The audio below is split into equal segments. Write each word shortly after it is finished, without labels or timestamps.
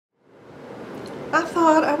I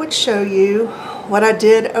thought I would show you what I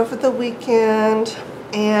did over the weekend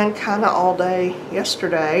and kind of all day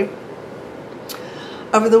yesterday.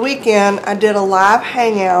 Over the weekend, I did a live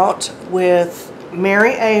hangout with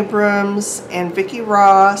Meri Abrams and Vicki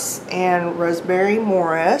Ross and Rosemary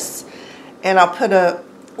Morris, and I'll put a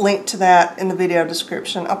link to that in the video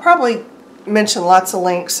description. I'll probably mention lots of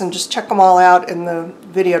links and just check them all out in the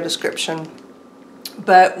video description.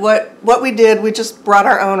 But what we did, we just brought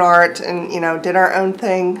our own art and, did our own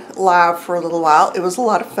thing live for a little while. It was a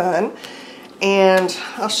lot of fun. And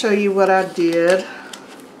I'll show you what I did.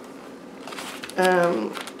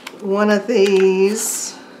 One of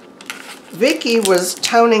these, Vicki was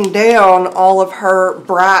toning down all of her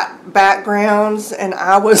bright backgrounds and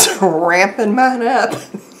I was ramping mine up.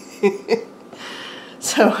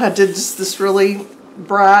 So I did just this really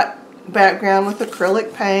bright background with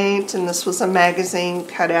acrylic paint, and this was a magazine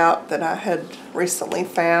cutout that I had recently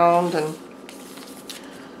found and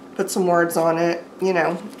put some words on it.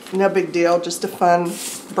 No big deal, just a fun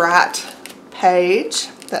bright page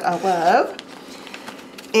that I love.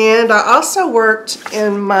 And I also worked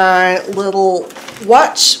in my little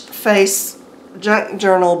watch face junk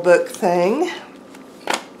journal book thing.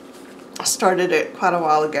 I started it quite a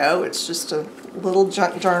while ago. It's just a little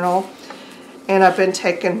junk journal. And I've been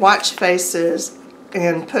taking watch faces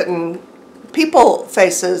and putting people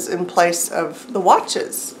faces in place of the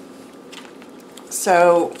watches.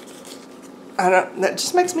 So that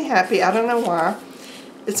just makes me happy. I don't know why.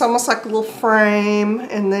 It's almost like a little frame,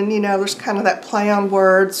 and then there's kind of that play on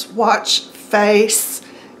words, watch face.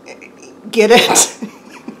 Get it?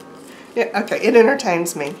 Yeah, okay, it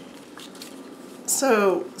entertains me.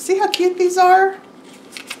 So, see how cute these are?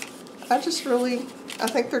 I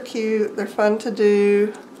think they're cute, they're fun to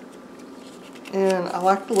do, and I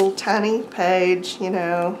like the little tiny page,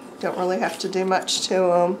 don't really have to do much to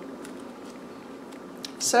them.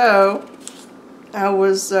 So, I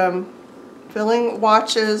was filling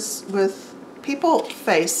watches with people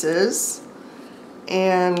faces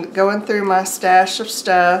and going through my stash of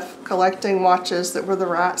stuff, collecting watches that were the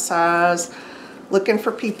right size, looking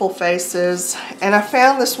for people faces, and I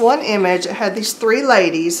found this one image. It had these three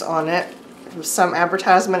ladies on it. It was some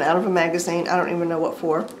advertisement out of a magazine. I don't even know what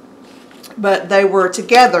for. But they were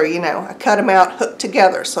together, I cut them out hooked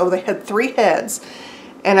together. So they had three heads.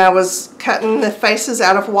 And I was cutting the faces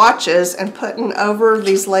out of watches and putting over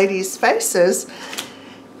these ladies' faces.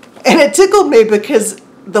 And it tickled me because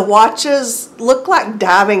the watches looked like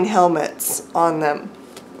diving helmets on them.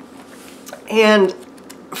 And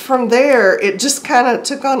from there, it just kind of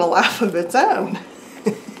took on a life of its own.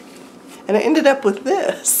 And I ended up with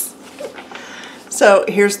this. So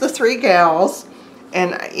here's the three gals,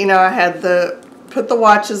 and I had put the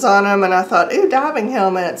watches on them, and I thought, ooh, diving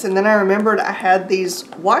helmets. And then I remembered I had these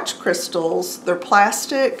watch crystals. They're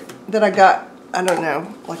plastic that I got, I don't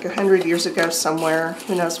know, like 100 years ago somewhere,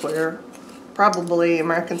 who knows where, probably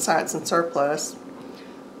American Science and Surplus.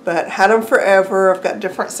 But had them forever. I've got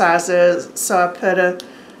different sizes, so I put a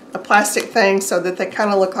plastic thing so that they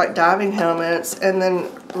kind of look like diving helmets. And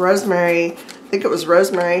then Rosemary, I think it was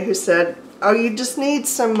Rosemary, who said, oh, you just need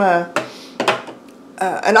some, an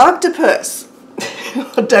octopus.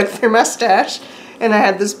 I dug through my stash, and I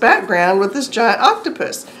had this background with this giant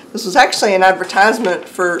octopus. This was actually an advertisement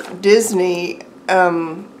for Disney,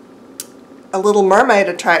 a Little Mermaid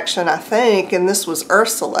attraction, I think, and this was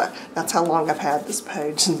Ursula. That's how long I've had this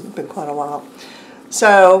page. It's been quite a while.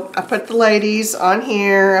 So I put the ladies on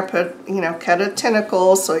here. I put, cut a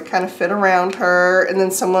tentacle so it kind of fit around her. And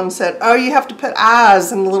then someone said, oh, you have to put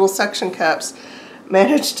eyes in the little suction cups.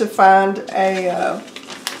 Managed to find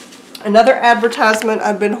another advertisement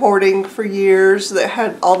I've been hoarding for years that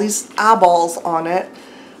had all these eyeballs on it.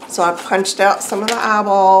 So I punched out some of the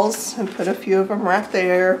eyeballs and put a few of them right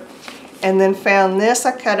there. And then found this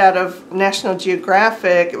I cut out of National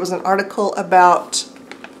Geographic. It was an article about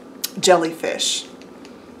jellyfish.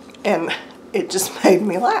 And it just made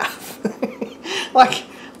me laugh. like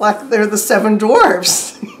they're the seven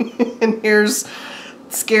dwarfs. And here's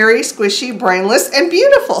scary, squishy, brainless, and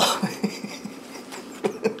beautiful.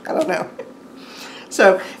 I don't know.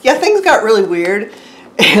 So, yeah, things got really weird.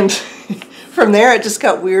 And from there, it just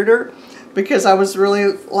got weirder because I was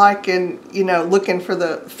really liking, looking for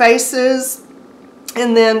the faces.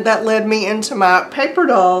 And then that led me into my paper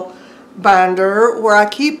doll binder where I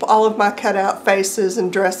keep all of my cutout faces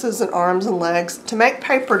and dresses and arms and legs to make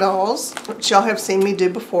paper dolls, which y'all have seen me do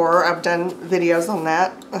before. I've done videos on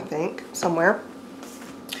that, I think, somewhere.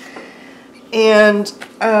 And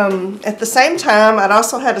at the same time, I'd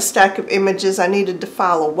also had a stack of images I needed to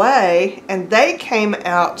file away, and they came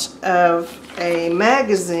out of a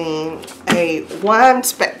magazine, a Wine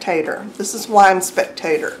Spectator. This is Wine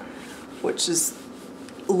Spectator, which is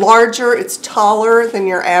larger, it's taller than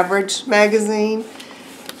your average magazine,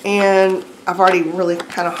 and I've already really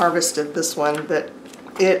kind of harvested this one, but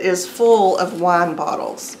it is full of wine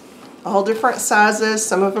bottles, all different sizes.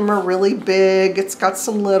 Some of them are really big, it's got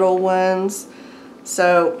some little ones.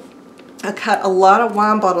 So I cut a lot of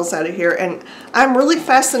wine bottles out of here, and I'm really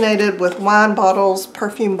fascinated with wine bottles,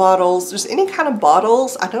 perfume bottles, just any kind of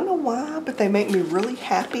bottles. I don't know why, but they make me really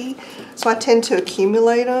happy, so I tend to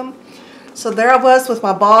accumulate them. So there I was with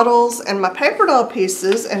my bottles and my paper doll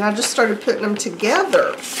pieces, and I just started putting them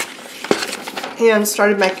together and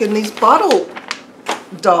started making these bottle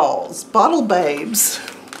dolls, bottle babes,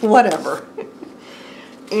 whatever.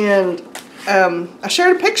 And I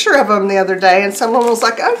shared a picture of them the other day, and someone was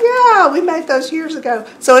like, oh yeah, we made those years ago.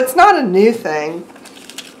 So it's not a new thing,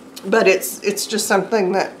 but it's just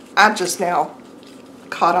something that I just now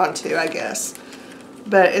caught on to, I guess.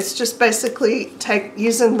 But it's just basically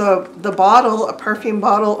using the bottle, a perfume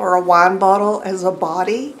bottle or a wine bottle, as a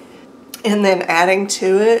body, and then adding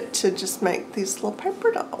to it to just make these little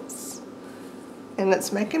paper dolls. And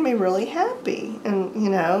it's making me really happy. And you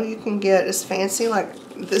know, you can get as fancy, like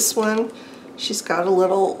this one, she's got a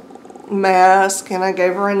little mask, and I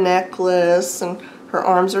gave her a necklace, and her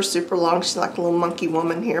arms are super long. She's like a little monkey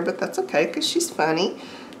woman here, but that's okay because she's funny.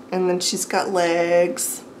 And then she's got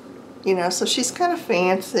legs, you know, so she's kind of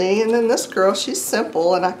fancy. And then this girl, she's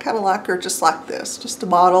simple, and I kind of like her just like this, just a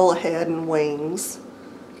bottle, a head, and wings.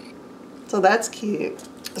 So that's cute.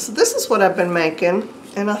 So this is what I've been making,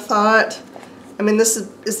 and I thought, I mean, this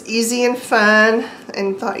is easy and fun,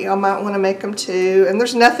 and thought y'all might want to make them too. And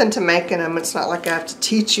there's nothing to making them. It's not like I have to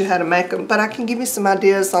teach you how to make them, but I can give you some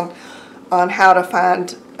ideas on how to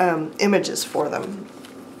find images for them.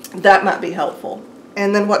 That might be helpful.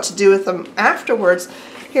 And then what to do with them afterwards.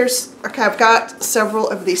 Okay, I've got several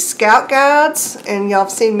of these scout guides, and y'all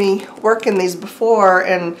have seen me working these before,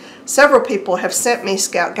 and several people have sent me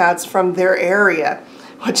scout guides from their area,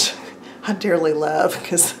 which I dearly love,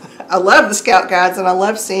 because I love the scout guides, and I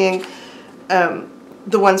love seeing the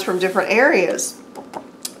ones from different areas.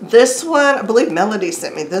 This one, I believe Melody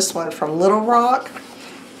sent me this one from Little Rock,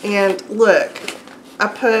 and look, I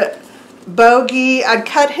put Bogey, I'd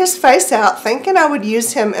cut his face out thinking I would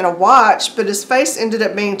use him in a watch, but his face ended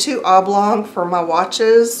up being too oblong for my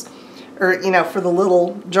watches, or you know, for the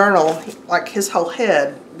little journal. Like his whole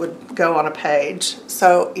head would go on a page.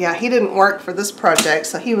 So yeah, he didn't work for this project.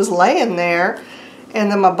 So he was laying there,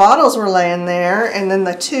 and then my bottles were laying there, and then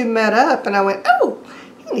the two met up, and I went, oh,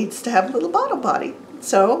 he needs to have a little bottle body.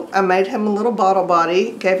 So I made him a little bottle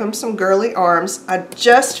body, gave him some girly arms. I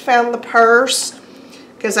just found the purse,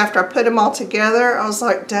 because after I put them all together, I was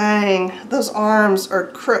like, dang, those arms are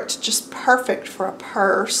crooked just perfect for a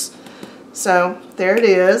purse. So there it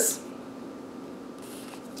is.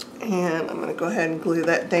 And I'm going to go ahead and glue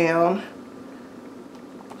that down.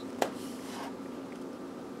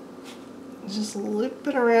 Just loop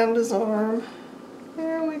it around his arm.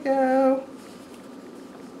 There we go.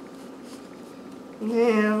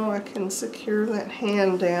 Now I can secure that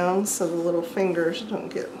hand down so the little fingers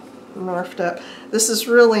don't get narfed up. This is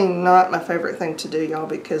really not my favorite thing to do, y'all,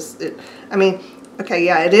 because I mean, okay,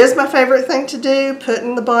 yeah, it is my favorite thing to do,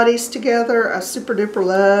 putting the bodies together. I super duper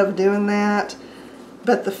love doing that.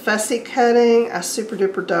 But the fussy cutting, I super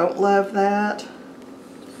duper don't love that.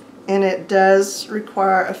 And it does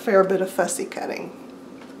require a fair bit of fussy cutting.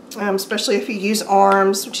 Especially if you use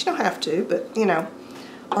arms, which you don't have to, but you know,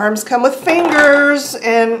 arms come with fingers,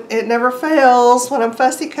 and it never fails. When I'm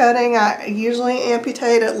fussy cutting, I usually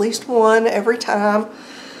amputate at least one every time.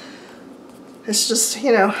 It's just,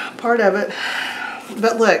 you know, part of it.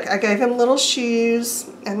 But look, I gave him little shoes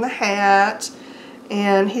and the hat,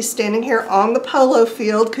 and he's standing here on the polo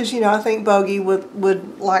field, because, you know, I think Bogey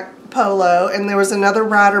would like polo, and there was another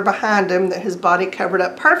rider behind him that his body covered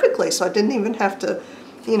up perfectly, so I didn't even have to,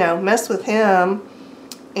 you know, mess with him.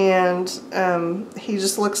 And he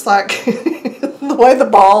just looks like the way the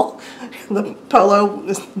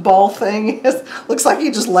polo ball thing is, looks like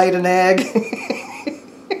he just laid an egg.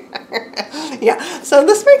 Yeah, so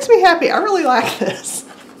this makes me happy. I really like this.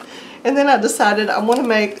 And then I decided I want to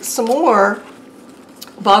make some more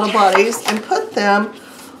bottle bodies and put them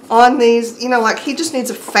on these, you know, like he just needs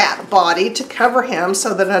a fat body to cover him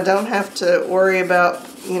so that I don't have to worry about,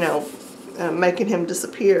 you know, making him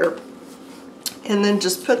disappear. And then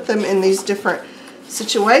just put them in these different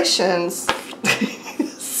situations.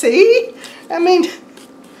 See? I mean,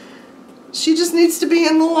 she just needs to be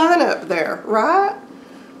in the lineup there, right?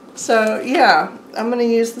 So, yeah. I'm going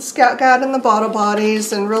to use the Scout Guide and the bottle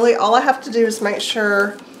bodies, and really all I have to do is make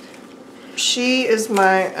sure she is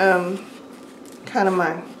my kind of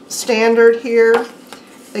my standard here.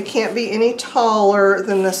 They can't be any taller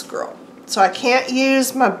than this girl. So I can't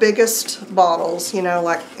use my biggest bottles, you know,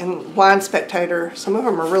 like in Wine Spectator. Some of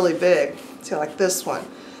them are really big. See, like this one,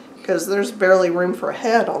 because there's barely room for a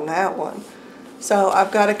head on that one. So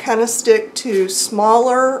I've got to kind of stick to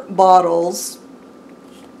smaller bottles,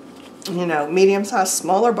 you know, medium-sized,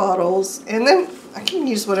 smaller bottles, and then I can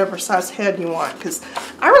use whatever size head you want, because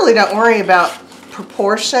I really don't worry about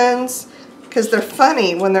proportions, because they're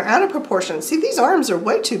funny when they're out of proportion. See, these arms are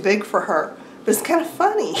way too big for her, but it's kind of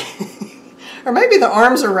funny. Or maybe the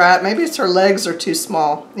arms are right. Maybe it's her legs are too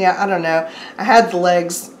small. Yeah, I don't know. I had the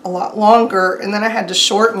legs a lot longer, and then I had to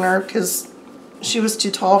shorten her because she was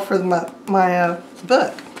too tall for my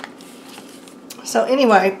book. So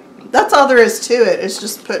anyway, that's all there is to it. It's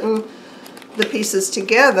just putting the pieces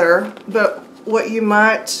together. But what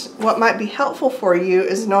might be helpful for you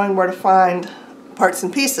is knowing where to find parts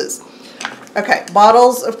and pieces. Okay,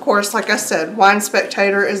 bottles, of course, like I said, Wine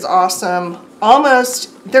Spectator is awesome.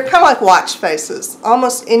 They're kind of like watch faces.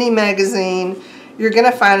 Almost any magazine, you're going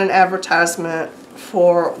to find an advertisement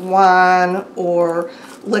for wine or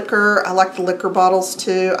liquor. I like the liquor bottles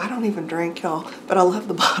too. I don't even drink, y'all, but I love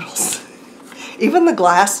the bottles. Even the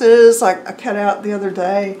glasses, like I cut out the other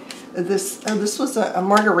day. This was a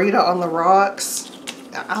margarita on the rocks.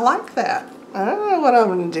 I like that. I don't know what I'm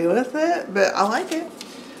going to do with it, but I like it.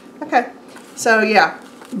 Okay, so yeah,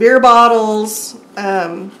 beer bottles.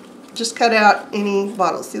 Just cut out any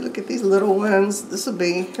bottles. See, look at these little ones.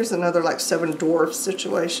 Here's another like 7 dwarf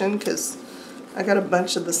situation, because I got a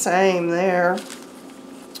bunch of the same there.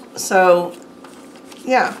 So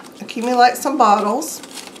yeah, accumulate some bottles.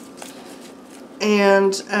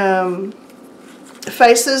 And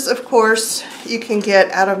faces, of course, you can get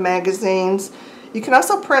out of magazines. You can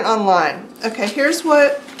also print online. Okay, here's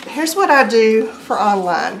what I do for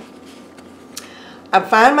online. I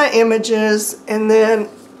find my images, and then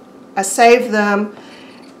I save them,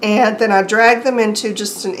 and then I drag them into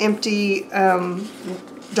just an empty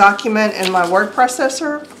document in my word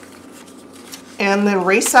processor, and then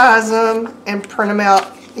resize them and print them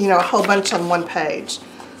out, you know, a whole bunch on one page.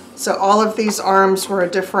 So all of these arms were a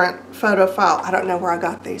different photo file. I don't know where I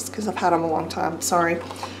got these because I've had them a long time, sorry.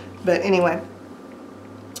 But anyway,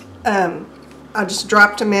 I just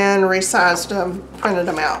dropped them in, resized them, printed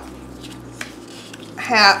them out.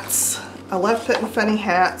 Hats. I love putting funny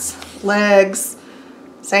hats. Legs,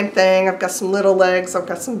 same thing. I've got some little legs, I've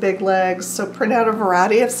got some big legs. So print out a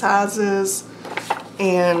variety of sizes,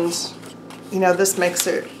 and you know, this makes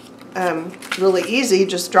it really easy,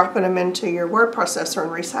 just dropping them into your word processor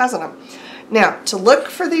and resizing them. Now, to look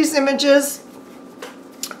for these images,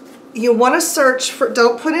 you want to search for,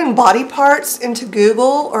 don't put in body parts into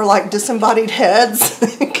Google or like disembodied heads,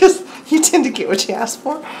 because you tend to get what you ask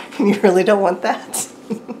for, and you really don't want that.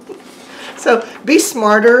 So be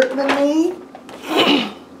smarter than me.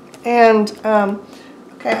 And,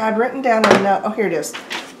 okay, I'd written down a note. Oh, here it is.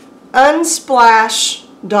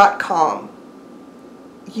 Unsplash.com.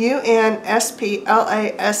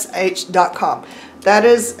 unsplash.com. That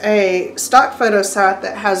is a stock photo site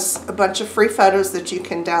that has a bunch of free photos that you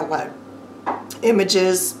can download.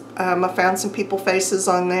 Images. I found some people faces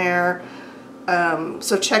on there.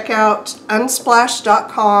 So check out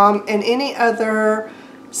unsplash.com and any other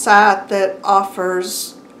site that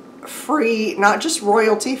offers free, not just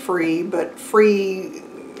royalty free, but free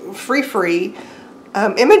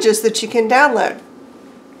images that you can download.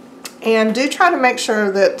 And do try to make sure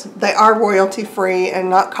that they are royalty free and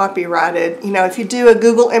not copyrighted. You know, if you do a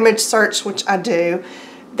Google image search, which I do,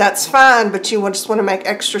 that's fine, but you just want to make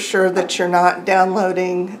extra sure that you're not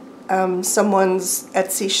downloading someone's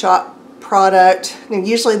Etsy shop product. And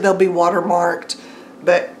usually they'll be watermarked,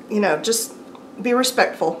 but you know, just be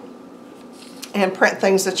respectful and print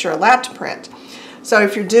things that you're allowed to print. So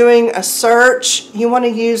if you're doing a search, you want to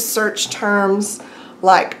use search terms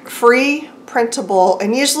like free, printable,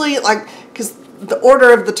 and usually, like, because the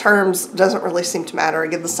order of the terms doesn't really seem to matter. I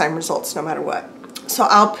get the same results no matter what. So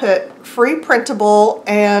I'll put free, printable,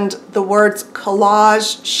 and the words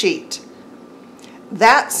collage sheet.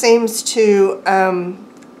 That seems to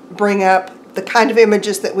bring up the kind of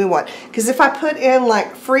images that we want. Because if I put in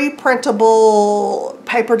like free, printable,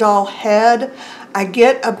 paper doll head, I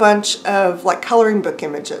get a bunch of like coloring book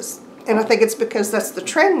images. And I think it's because that's the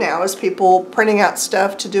trend now, is people printing out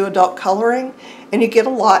stuff to do adult coloring, and you get a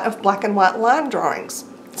lot of black and white line drawings.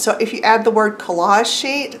 So if you add the word collage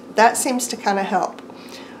sheet, that seems to kind of help.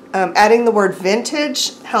 Adding the word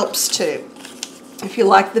vintage helps too. If you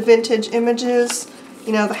like the vintage images,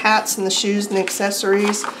 you know, the hats and the shoes and the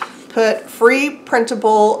accessories, put free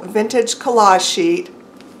printable vintage collage sheet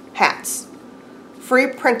hats. Free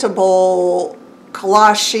printable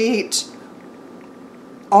collage sheet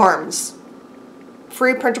arms.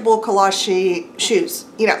 Free printable collage sheet shoes.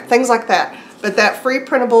 You know, things like that. But that free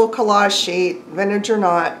printable collage sheet, vintage or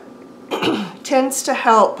not, tends to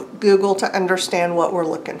help Google to understand what we're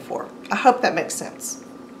looking for. I hope that makes sense.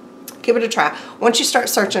 Give it a try. Once you start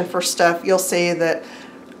searching for stuff, you'll see that,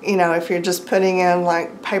 you know, if you're just putting in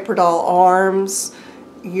like paper doll arms,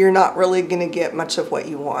 you're not really going to get much of what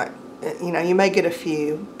you want. You know, you may get a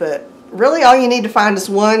few, but really all you need to find is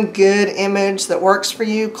one good image that works for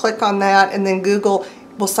you. Click on that, and then Google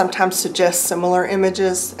will sometimes suggest similar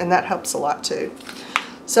images, and that helps a lot too.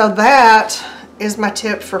 So that is my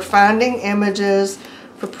tip for finding images,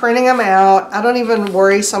 for printing them out. I don't even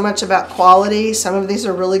worry so much about quality. Some of these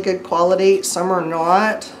are really good quality, some are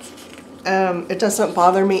not. It doesn't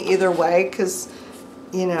bother me either way because,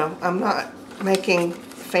 you know, I'm not making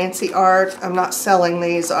fancy art. I'm not selling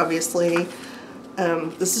these, obviously.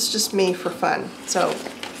 This is just me for fun. So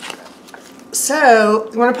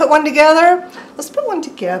you want to put one together? Let's put one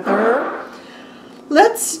together.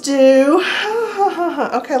 Let's do,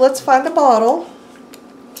 okay, let's find a bottle.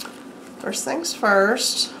 First things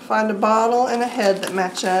first, find a bottle and a head that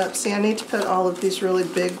match up. See, I need to put all of these really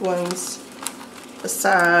big ones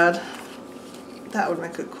aside. That would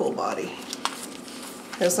make a cool body.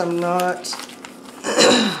 Because I'm not,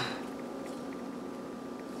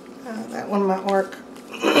 that one might work.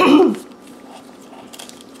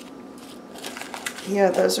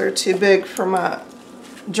 Yeah, those are too big for my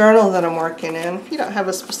journal that I'm working in. If you don't have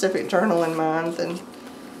a specific journal in mind, then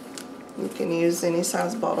you can use any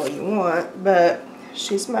size bottle you want, but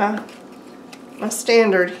she's my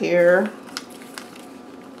standard here.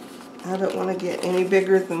 I don't want to get any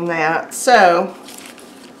bigger than that. So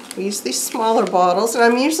we use these smaller bottles, and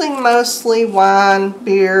I'm using mostly wine,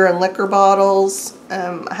 beer, and liquor bottles.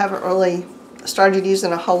 I haven't really started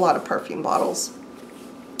using a whole lot of perfume bottles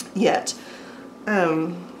yet.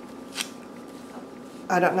 I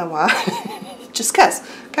don't know why. Just cuz,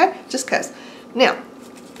 okay? Just cuz. Now,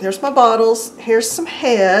 there's my bottles. Here's some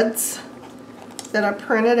heads that I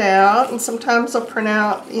printed out, and sometimes I'll print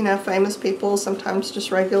out, you know, famous people, sometimes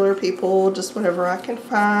just regular people, just whatever I can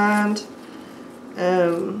find.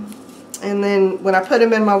 And then when I put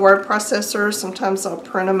them in my word processor, sometimes I'll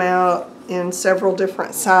print them out in several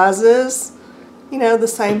different sizes, you know, the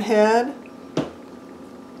same head.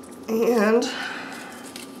 And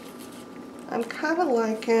I'm kind of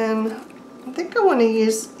liking, I think I want to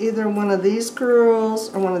use either one of these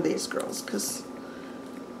girls or one of these girls, because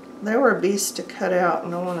they were a beast to cut out,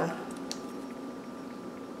 and I want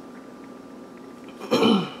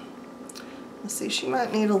to, let's see, she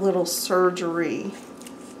might need a little surgery.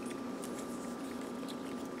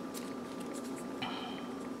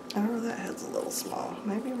 Oh, that head's a little small.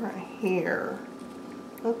 Maybe right here.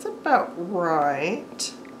 That's about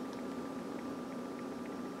right.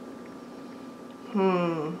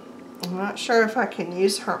 I'm not sure if I can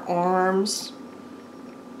use her arms.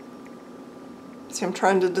 See, I'm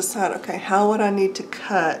trying to decide, okay, how would I need to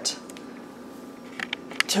cut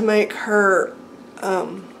to make her,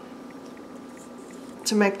 to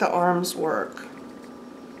make the arms work.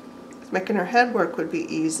 Making her head work would be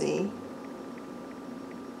easy.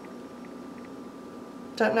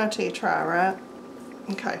 Don't know till you try, right?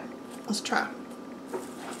 Okay, let's try.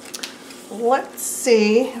 Let's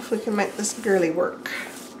see if we can make this girly work.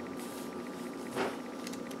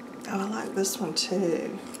 Oh, I like this one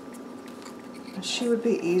too. She would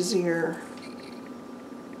be easier.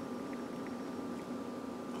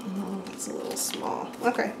 Oh, it's a little small.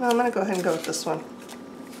 Okay, well, I'm going to go ahead and go with this one.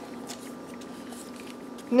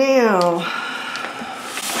 Now,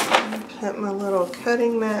 put my little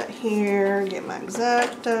cutting mat here, get my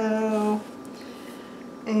X-Acto,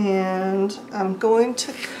 and I'm going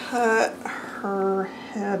to cut her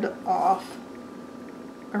head off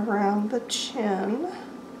around the chin,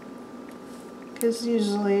 because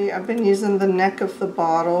usually I've been using the neck of the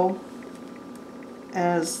bottle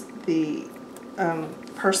as the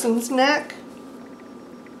person's neck,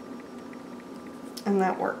 and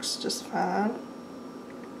that works just fine.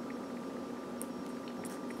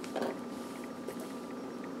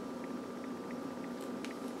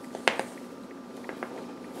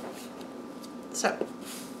 So,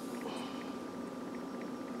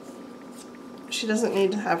 she doesn't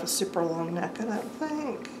need to have a super long neck, I don't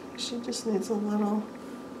think. She just needs a little,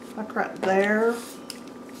 like right there.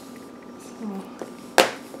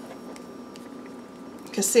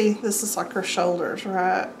 Because see, this is like her shoulders,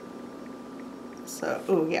 right? So So,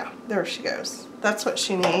 oh yeah, there she goes. That's what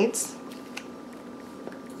she needs.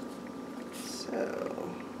 So,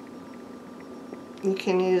 you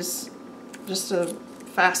can use just a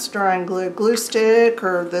fast drying glue stick,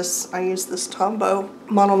 or this, I use this Tombow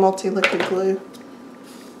Mono Multi Liquid Glue.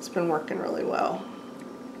 It's been working really well.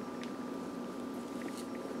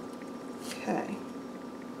 Okay.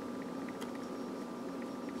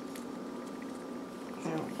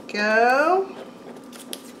 There we go.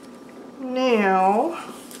 Now,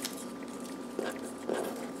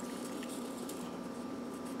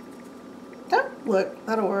 oh, look,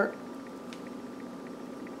 that'll work.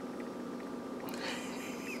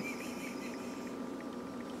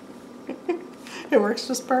 It works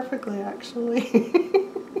just perfectly, actually.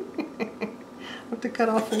 I have to cut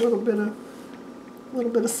off a little bit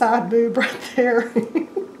of side boob right there.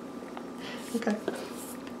 Okay.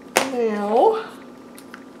 Now,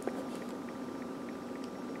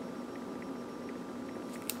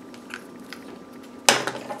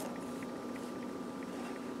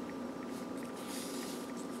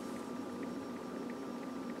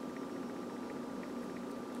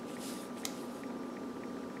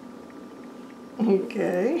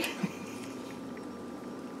 okay.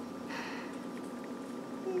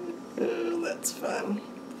 Oh, that's fun.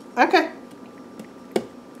 Okay.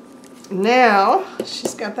 Now,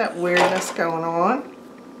 she's got that weirdness going on.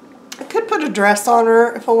 I could put a dress on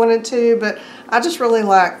her if I wanted to, but I just really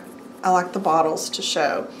like the bottles to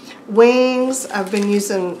show. Wings, I've been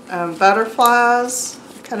using butterflies.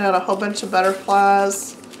 I cut out a whole bunch of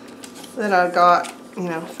butterflies that I got, you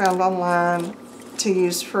know, found online to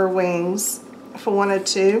use for wings if I wanted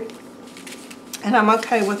to. And I'm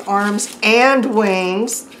okay with arms and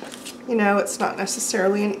wings. You know, it's not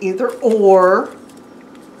necessarily an either or.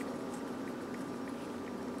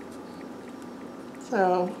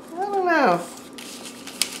 So, I don't know.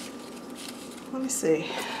 Let me see.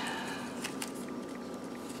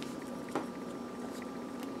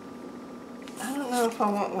 I don't know if I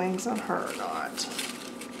want wings on her or not.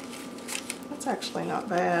 That's actually not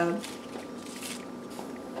bad.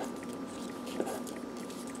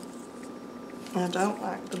 I don't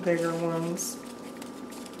like the bigger ones.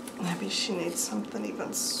 Maybe she needs something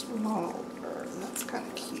even smaller. That's kind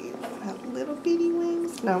of cute. Have little bitty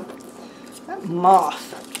wings? No. That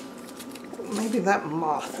moth. Maybe that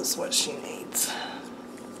moth is what she needs.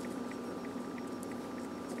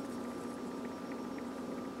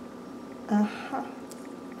 Uh-huh.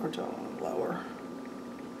 Or do I want to lower?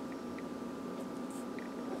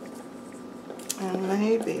 And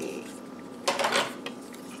maybe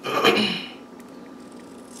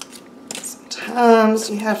sometimes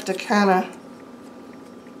you have to kind of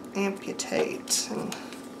amputate and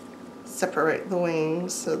separate the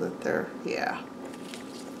wings so that they're, yeah.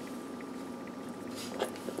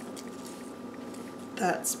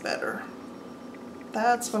 That's better.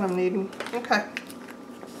 That's what I'm needing. Okay.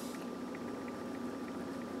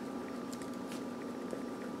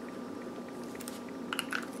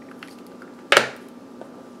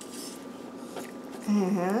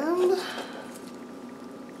 And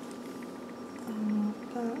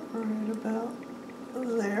that right about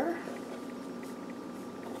there.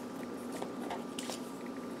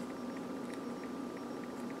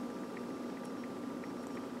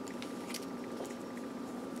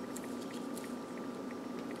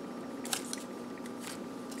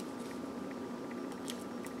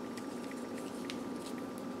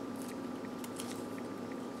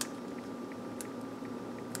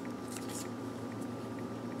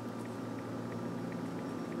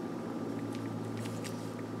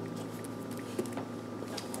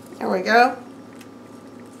 There we go.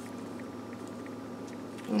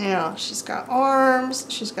 Now she's got arms,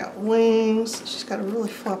 she's got wings, she's got a really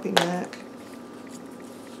floppy neck.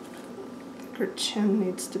 I think her chin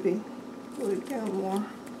needs to be glued down more.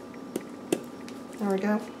 There we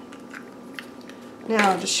go.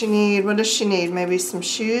 Now, does she need, what does she need? Maybe some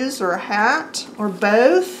shoes or a hat or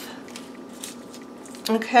both?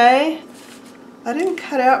 Okay. I didn't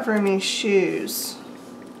cut out very many shoes.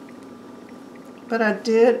 But I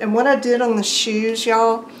did, and what I did on the shoes,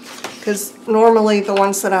 y'all, because normally the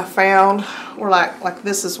ones that I found were like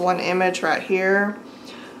this is one image right here.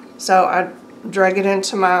 So I drag it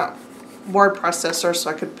into my word processor so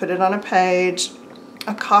I could put it on a page.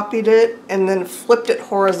 I copied it and then flipped it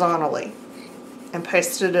horizontally and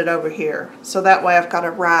pasted it over here. So that way I've got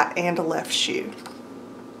a right and a left shoe.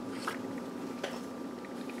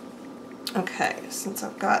 Okay, since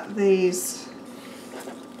I've got these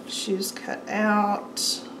shoes cut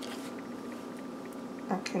out,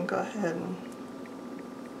 I can go ahead and,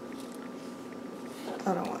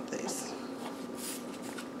 I don't want these.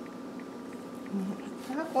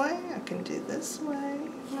 that way. I can do this way.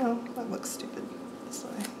 No, that looks stupid. This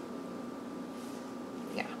way.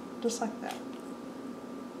 Yeah, just like that.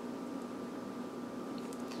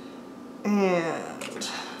 And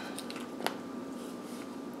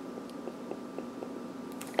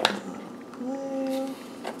a little glue.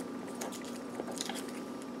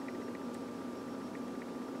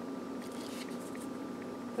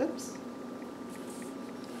 Oops.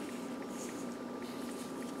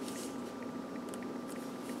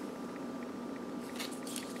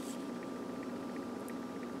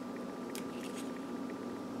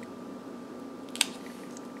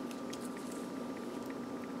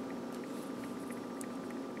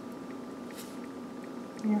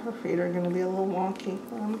 Yeah, her feet are going to be a little wonky.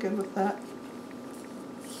 I'm good with that.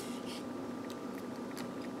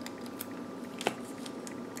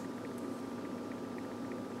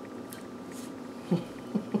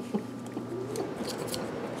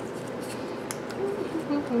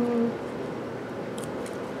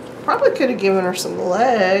 Probably could have given her some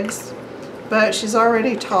legs, but she's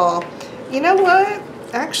already tall. You know what?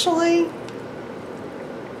 Actually,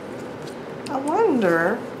 I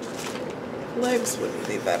wonder if legs wouldn't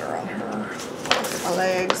be better on her. Look at my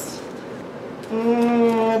legs.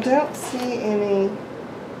 I don't see any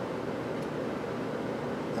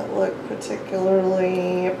that look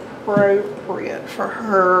particularly appropriate for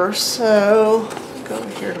her, so I'll go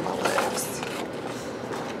over here to my legs.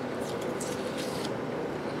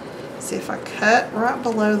 See if I cut right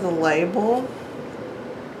below the label.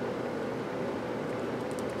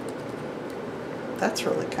 That's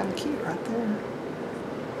really kind of cute right there.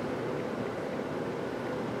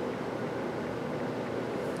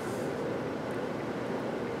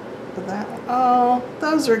 But that one, oh,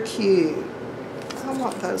 those are cute. I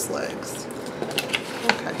want those legs.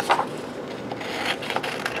 Okay.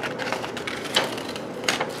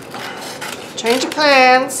 Change of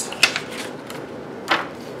plans.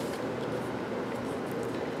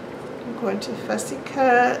 I'm going to fussy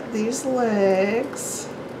cut these legs.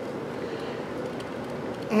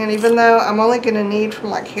 And even though I'm only going to need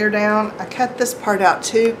from like here down, I cut this part out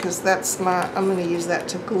too because that's my, I'm going to use that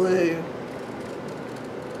to glue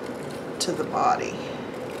to the body.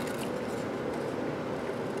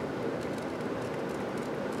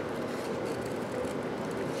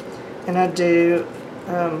 And I do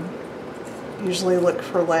usually look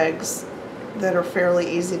for legs that are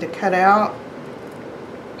fairly easy to cut out,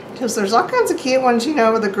 because there's all kinds of cute ones, you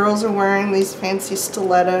know, where the girls are wearing these fancy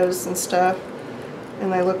stilettos and stuff,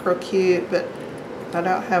 and they look real cute, but I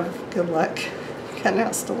don't have good luck cutting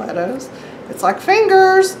out stilettos. It's like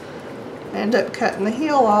fingers. I end up cutting the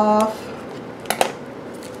heel off.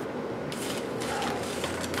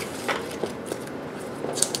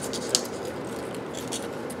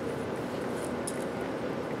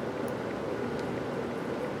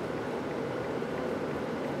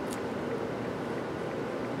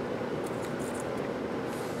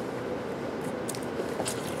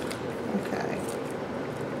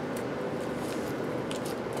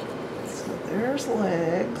 There's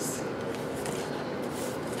legs.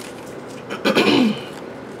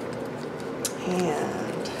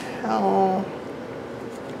 And how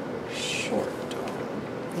short do I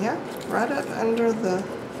want? Yeah, right up under the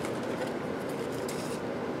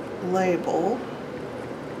label.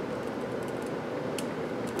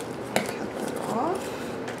 Cut that off.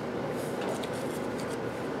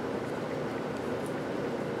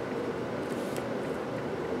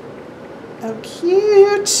 Oh,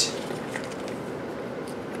 cute.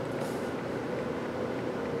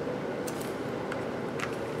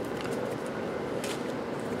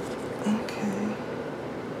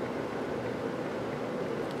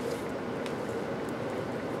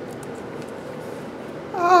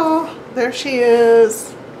 There she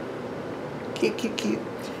is. Cute, cute, cute.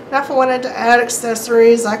 Now if I wanted to add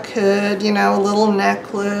accessories, I could, you know, a little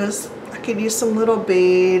necklace. I could use some little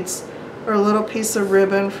beads or a little piece of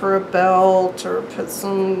ribbon for a belt, or put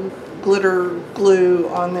some glitter glue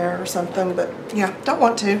on there or something, but yeah, don't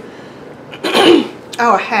want to.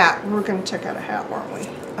 Oh, a hat. We're going to check out a hat, weren't we?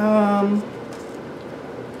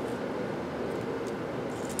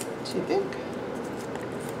 Too big.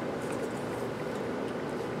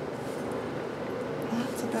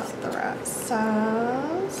 About the right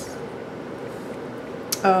size.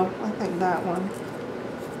 Oh, I think that one.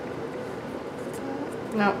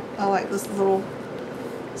 No, I like this little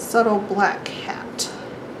subtle black hat.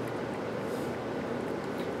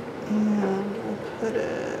 And we'll put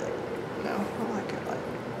it, no, I like it like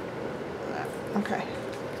that. Okay.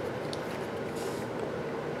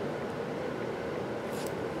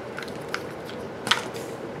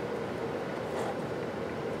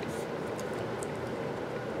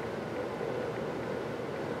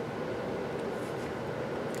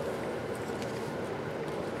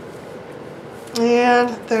 And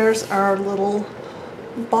there's our little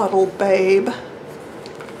bottle babe.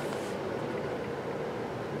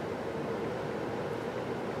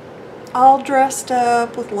 All dressed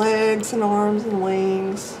up with legs and arms and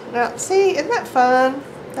wings. Now, see, isn't that fun?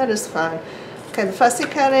 That is fun. Okay, the fussy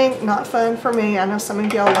cutting, not fun for me. I know some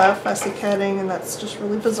of y'all love fussy cutting, and that's just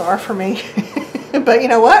really bizarre for me. But you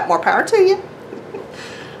know what? More power to you.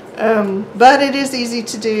 But it is easy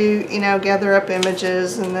to do, you know, gather up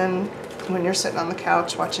images, and then when you're sitting on the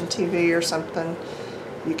couch watching TV or something,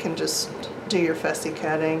 you can just do your fussy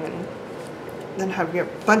cutting and then have your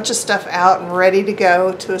bunch of stuff out and ready to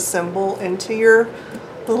go to assemble into your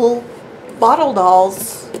little bottle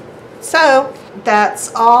dolls. So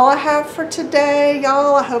that's all I have for today,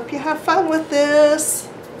 y'all. I hope you have fun with this.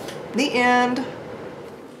 The end.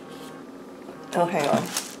 Oh, hang on.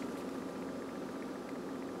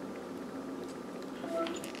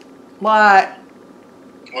 What?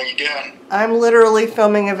 What are you doing? I'm literally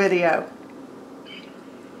filming a video.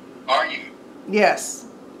 Are you? Yes.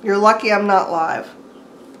 You're lucky I'm not live.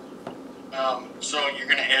 So you're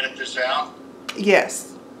going to edit this out?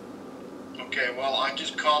 Yes. Okay, well, I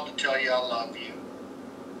just called to tell you I love you.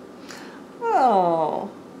 Oh.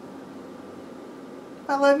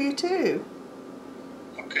 I love you too.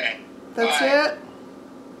 Okay. That's Bye. it?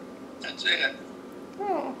 That's it.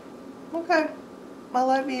 Oh. Okay. I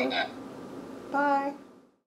love you. Bye. Bye.